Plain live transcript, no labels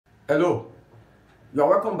Hello, you are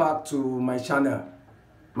welcome back to my channel.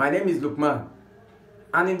 My name is Lukman,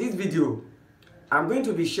 and in this video I'm going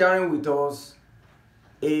to be sharing with us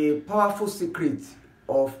a powerful secret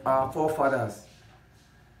of our forefathers.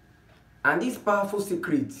 And this powerful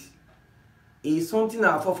secret is something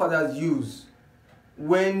our forefathers use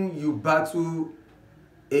when you battle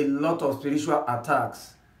a lot of spiritual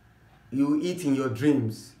attacks. You eat in your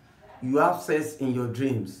dreams, you have sex in your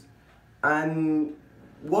dreams, and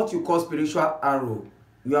what you call spiritual arrow,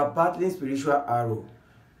 you are battling spiritual arrow.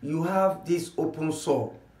 You have this open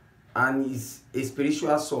sore, and it's a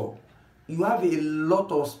spiritual sore. You have a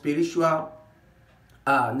lot of spiritual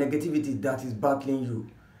negativity that is battling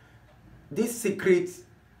you. This secret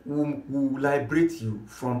will liberate you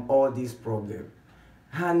from all these problems.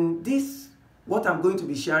 And this, what I'm going to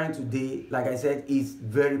be sharing today, like I said, is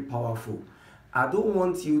very powerful. I don't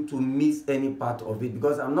want you to miss any part of it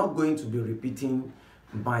because I'm not going to be repeating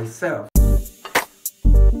myself.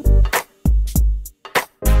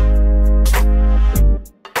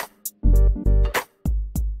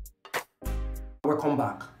 Welcome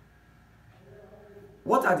back.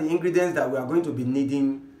 What are the ingredients that we are going to be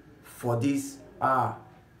needing for this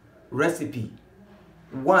recipe?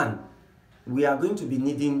 One, we are going to be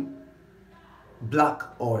needing black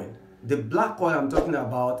oil. The black oil I'm talking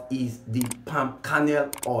about is the palm kernel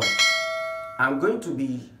oil. I'm going to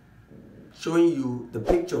be showing you the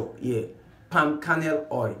picture here, palm kernel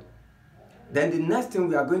oil. Then the next thing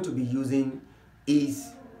we are going to be using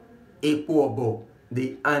is Ekwobo,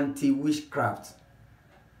 the anti-witchcraft.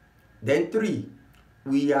 Then 3,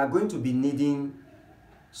 we are going to be needing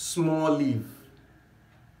small leaf.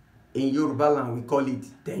 In Yoruba land we call it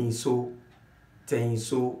tenso,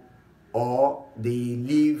 or the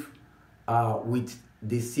leaf with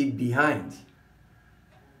the seed behind,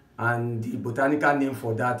 and the botanical name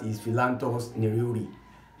for that is Phyllanthus neruri.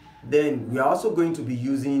 Then we are also going to be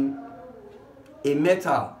using a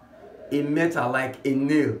metal like a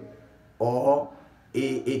nail, or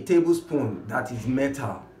a tablespoon that is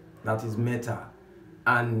metal,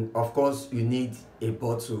 and of course you need a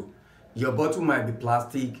bottle. Your bottle might be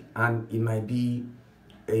plastic and it might be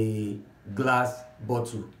a glass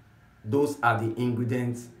bottle. Those are the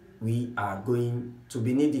ingredients we are going to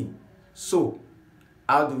be needing. So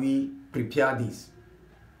how do we prepare this?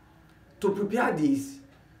 To prepare this,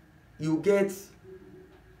 you get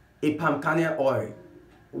a palm kernel oil,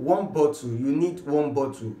 1 bottle. You need 1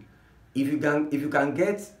 bottle. If you can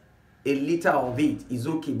get a liter of it, is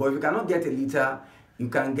okay. But if you cannot get a liter, you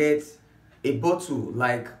can get a bottle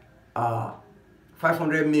like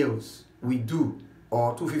 500 mils we do,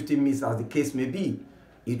 or 250 mils as the case may be.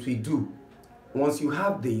 It will do. Once you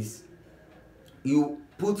have this, you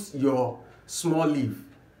put your small leaf,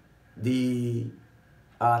 the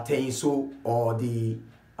tenso or the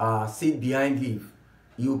seed behind leaf.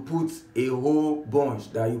 You put a whole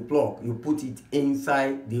bunch that you pluck. You put it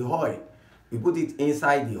inside the oil. You put it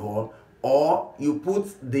inside the oil, or you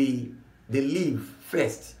put the leaf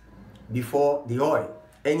first before the oil.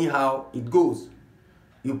 Anyhow it goes.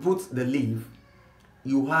 You put the leaf.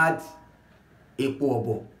 You add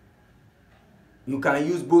Ekwobo. You can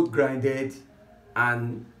use both grinded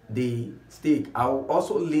and the stick. I will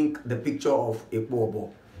also link the picture of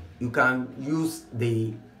Ekwobo. You can use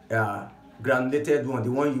the granulated one,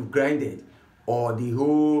 the one you grinded, or the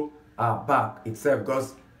whole bark itself,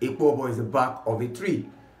 because Ekwobo is the bark of a tree.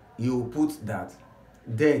 You put that.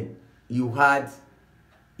 Then you add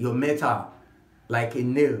your metal like a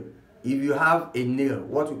nail. If you have a nail,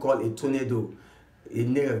 what we call a tornado, a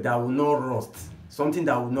nail that will not rust, something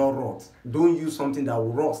that will not rot. Don't use something that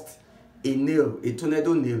will rust. A nail, a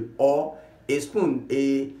tornado nail, or a spoon.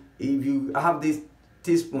 If you have this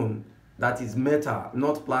teaspoon that is metal,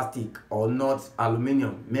 not plastic or not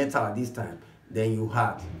aluminum, metal this time, then you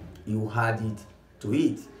add it to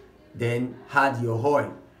it. Then add your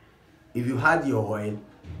oil. If you add your oil,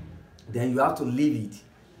 then you have to leave it.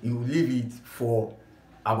 You leave it for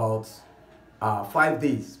about 5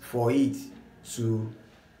 days for it to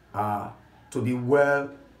be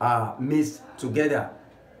well mixed together.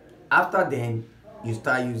 After then, you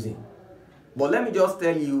start using. But let me just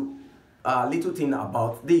tell you a little thing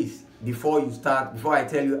about this before I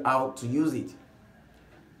tell you how to use it.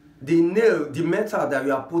 The metal that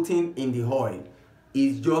you are putting in the oil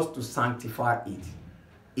is just to sanctify it.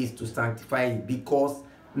 Is to sanctify it, because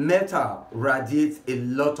metal radiates a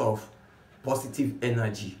lot of positive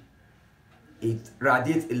energy. It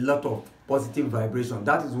radiates a lot of positive vibration.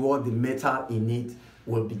 That is what the metal in it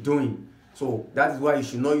will be doing. So that is why you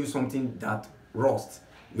should not use something that rusts.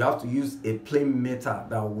 You have to use a plain metal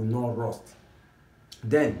that will not rust.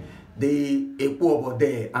 Then The Epo over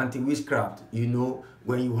there, anti-witchcraft, you know,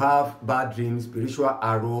 when you have bad dreams, spiritual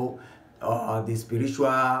arrow, the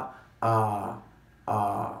spiritual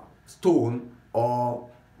stone, or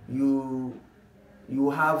you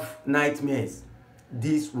have nightmares,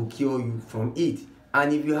 this will cure you from it.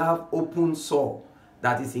 And if you have open sore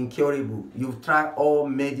that is incurable, you've tried all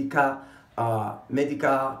medical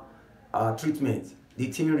treatment, the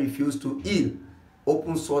thing refused to heal,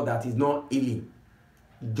 open sore that is not healing,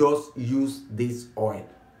 just use this oil.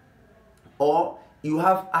 Or you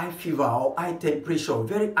have high fever or high temperature,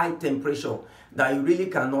 very high temperature that you really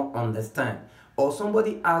cannot understand, or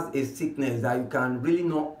somebody has a sickness that you can really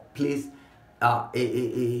not place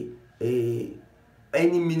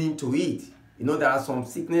any meaning to it. You know, there are some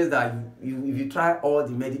sickness that if you try all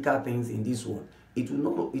the medical things in this world, it will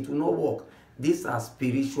not work. These are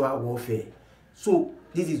spiritual warfare. So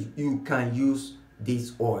this is, you can use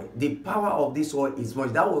this oil. The power of this oil is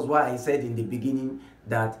much. That was why I said in the beginning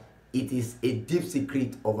that it is a deep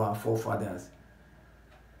secret of our forefathers.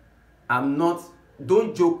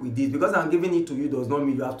 Don't joke with this. Because I'm giving it to you does not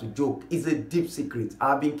mean you have to joke. It's a deep secret.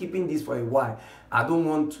 I've been keeping this for a while. I don't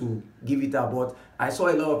want to give it out, but I saw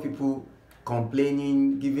a lot of people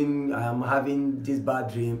complaining, I am having this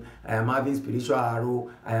bad dream, I am having spiritual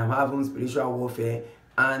arrow, I am having spiritual warfare,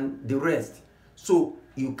 and the rest. So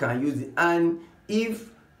you can use it. And if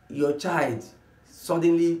your child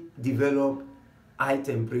suddenly develop high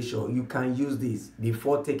temperature, you can use this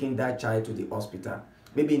before taking that child to the hospital.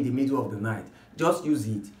 Maybe in the middle of the night, just use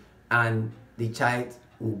it and the child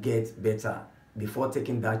will get better before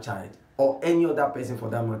taking that child or any other person for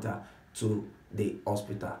that matter to the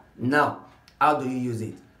hospital. Now, how do you use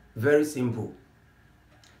it? Very simple.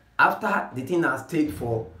 After the thing has stayed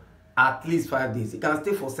for at least 5 days, it can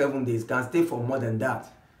stay for 7 days, it can stay for more than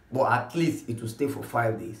that, but at least it will stay for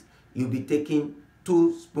 5 days. You'll be taking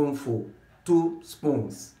 2 spoons. 2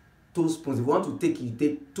 spoons. If you want to take it, you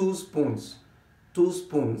take 2 spoons. 2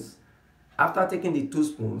 spoons. After taking the 2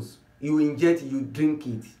 spoons, you inject it, you drink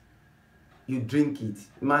it. You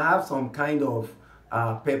might have some kind of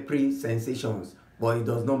peppery sensations, but it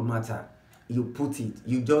does not matter. You put it,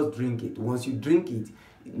 you just drink it. Once you drink it,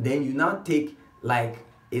 then you now take like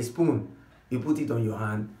a spoon, you put it on your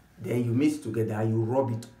hand, then you mix together, you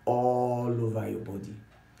rub it all over your body.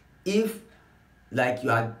 If like you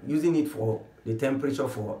are using it for the temperature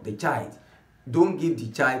for the child, don't give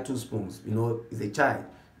the child 2 spoons. You know, it's a child.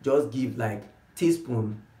 Just give like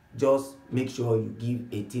teaspoon. Just make sure you give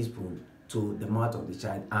a teaspoon to the mouth of the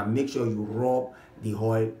child and make sure you rub the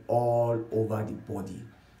oil all over the body.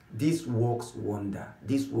 This works wonder.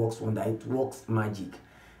 It works magic.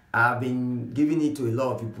 I've been giving it to a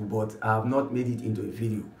lot of people, but I have not made it into a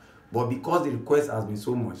video. But because the request has been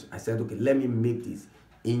so much, I said, okay, let me make this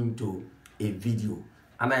into a video.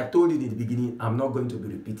 And I told you in the beginning, I'm not going to be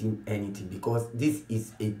repeating anything because this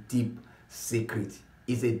is a deep secret.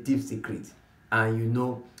 It's a deep secret. And you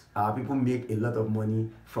know, people make a lot of money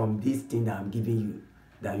from this thing that I'm giving you,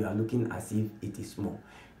 that you are looking as if it is small.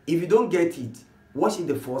 If you don't get it, watch it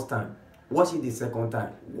the first time, watch it the second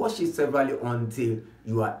time, watch it severally until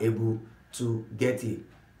you are able to get it.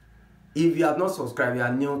 If you have not subscribed, you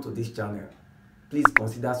are new to this channel, please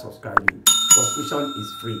consider subscribing. Subscription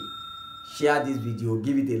is free. Share this video,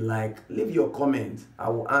 give it a like, leave your comment. I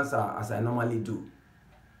will answer as I normally do.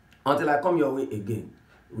 Until I come your way again,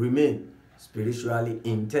 remain spiritually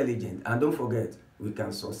intelligent, and don't forget, we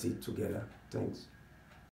can succeed together. Thanks.